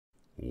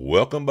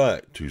Welcome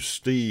back to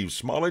Steve's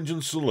Small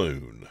Engine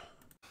Saloon.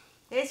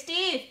 Hey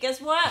Steve,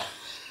 guess what?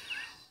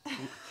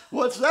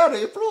 What's that,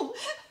 April?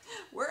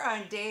 We're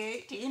on day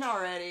 18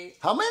 already.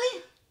 How many?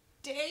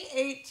 Day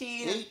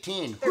 18.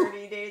 18.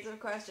 30 days of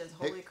questions.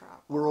 Holy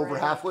crap. We're over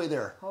halfway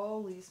there.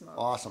 Holy smokes.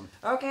 Awesome.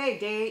 Okay,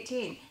 day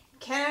 18.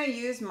 Can I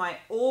use my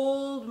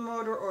old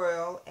motor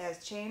oil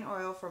as chain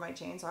oil for my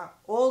chainsaw?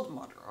 Old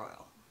motor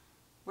oil.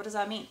 What does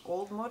that mean?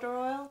 Old motor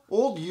oil?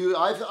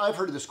 I've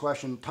heard this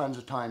question tons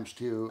of times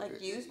too.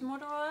 Like used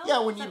motor oil?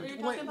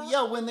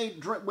 Yeah,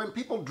 when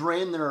people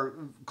drain their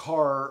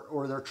car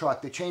or their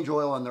truck, they change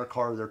oil in their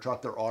car, their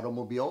truck, their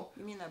automobile.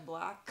 You mean the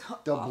black?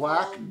 The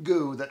black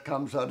goo that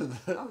comes out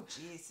of the. Oh,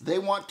 jeez. They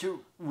want to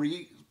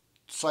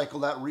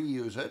recycle that,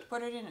 reuse it.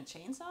 Put it in a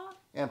chainsaw?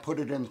 And put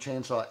it in the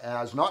chainsaw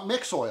as not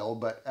mix oil,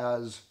 but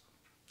as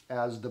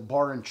the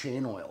bar and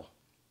chain oil.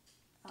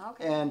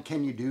 Okay. And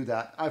can you do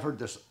that? I've heard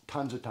this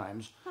tons of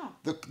times. Huh.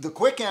 The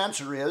quick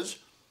answer is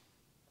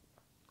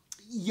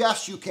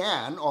yes, you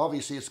can.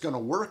 Obviously, it's going to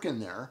work in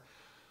there.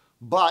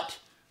 But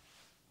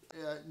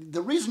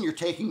the reason you're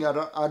taking it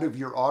out of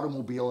your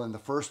automobile in the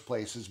first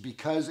place is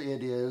because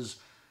it is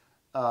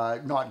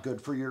not good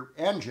for your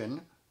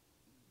engine.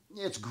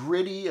 It's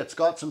gritty. It's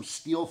got some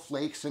steel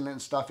flakes in it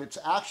and stuff. It's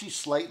actually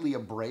slightly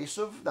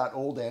abrasive, that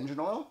old engine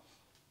oil.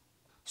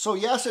 So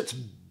yes, it's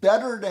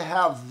better to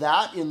have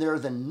that in there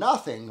than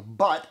nothing,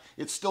 but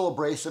it's still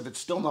abrasive. It's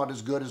still not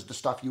as good as the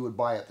stuff you would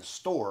buy at the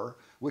store,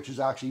 which is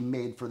actually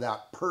made for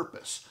that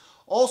purpose.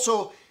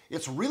 Also,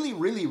 it's really,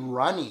 really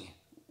runny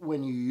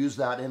when you use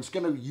that, and it's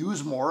going to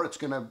use more. It's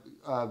going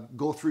to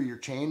go through your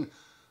chainsaw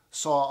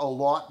a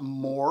lot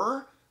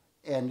more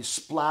and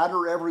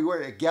splatter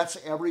everywhere. It gets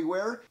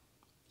everywhere.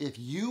 If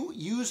you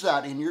use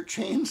that in your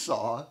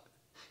chainsaw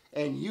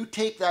and you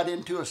take that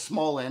into a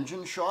small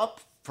engine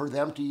shop for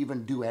them to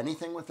even do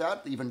anything with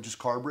that, even just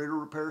carburetor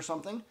repair or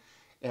something,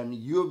 and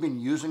you have been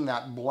using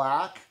that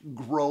black,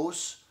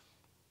 gross,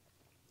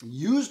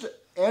 used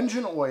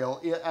engine oil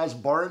as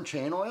bar and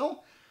chain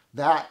oil,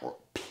 that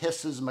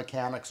pisses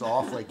mechanics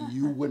off like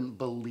you wouldn't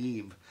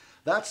believe.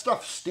 That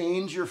stuff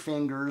stains your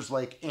fingers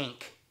like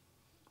ink.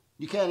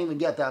 You can't even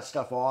get that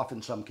stuff off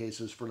in some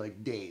cases for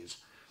like days.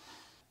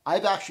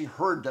 I've actually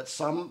heard that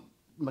some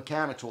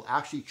mechanics will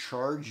actually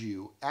charge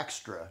you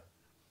extra,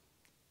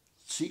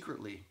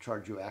 secretly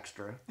charge you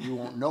extra. You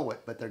won't know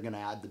it, but they're going to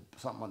add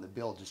something on the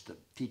bill just to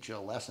teach you a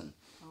lesson.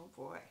 Oh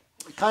boy.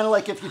 Kind of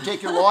like if you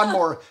take your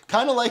lawnmower,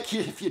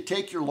 if you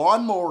take your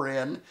lawnmower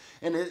in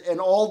and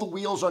all the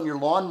wheels on your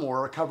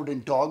lawnmower are covered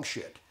in dog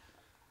shit.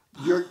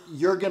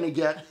 You're going to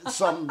get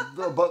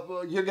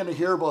but you're going to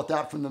hear about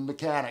that from the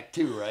mechanic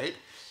too, right?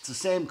 It's the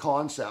same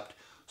concept.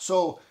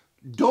 So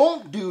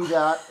don't do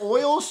that.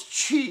 Oil's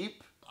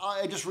cheap.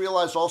 I just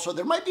realized also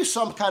there might be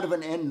some kind of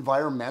an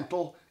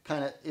environmental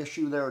kind of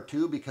issue there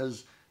too,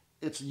 because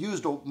it's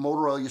used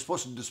motor oil. You're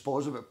supposed to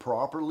dispose of it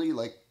properly,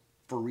 like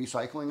for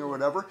recycling or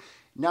whatever.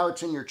 Now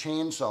it's in your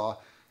chainsaw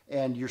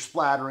and you're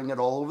splattering it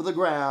all over the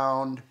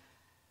ground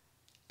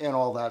and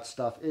all that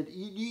stuff.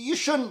 You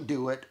shouldn't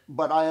do it,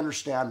 but I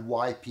understand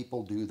why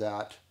people do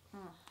that.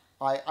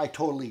 I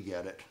totally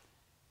get it.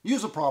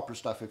 Use the proper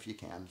stuff if you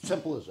can.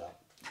 Simple as that.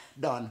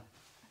 Done.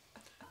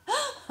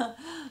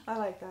 I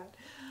like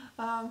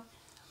that.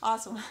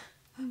 Awesome.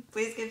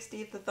 Please give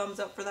Steve the thumbs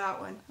up for that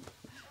one.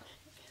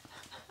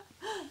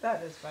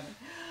 That is funny.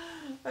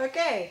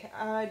 Okay,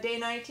 day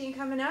 19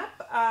 coming up.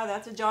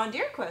 That's a John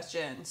Deere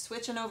question.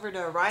 Switching over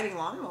to riding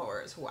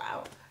lawnmowers.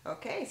 Wow.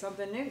 Okay,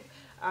 something new.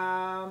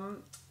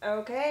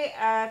 Okay,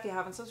 if you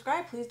haven't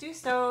subscribed, please do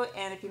so.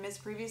 And if you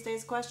missed previous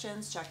day's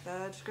questions, check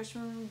the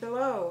description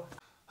below.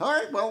 All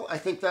right, well, I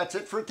think that's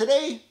it for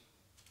today.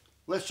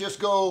 Let's just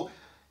go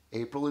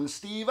April and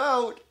Steve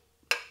out.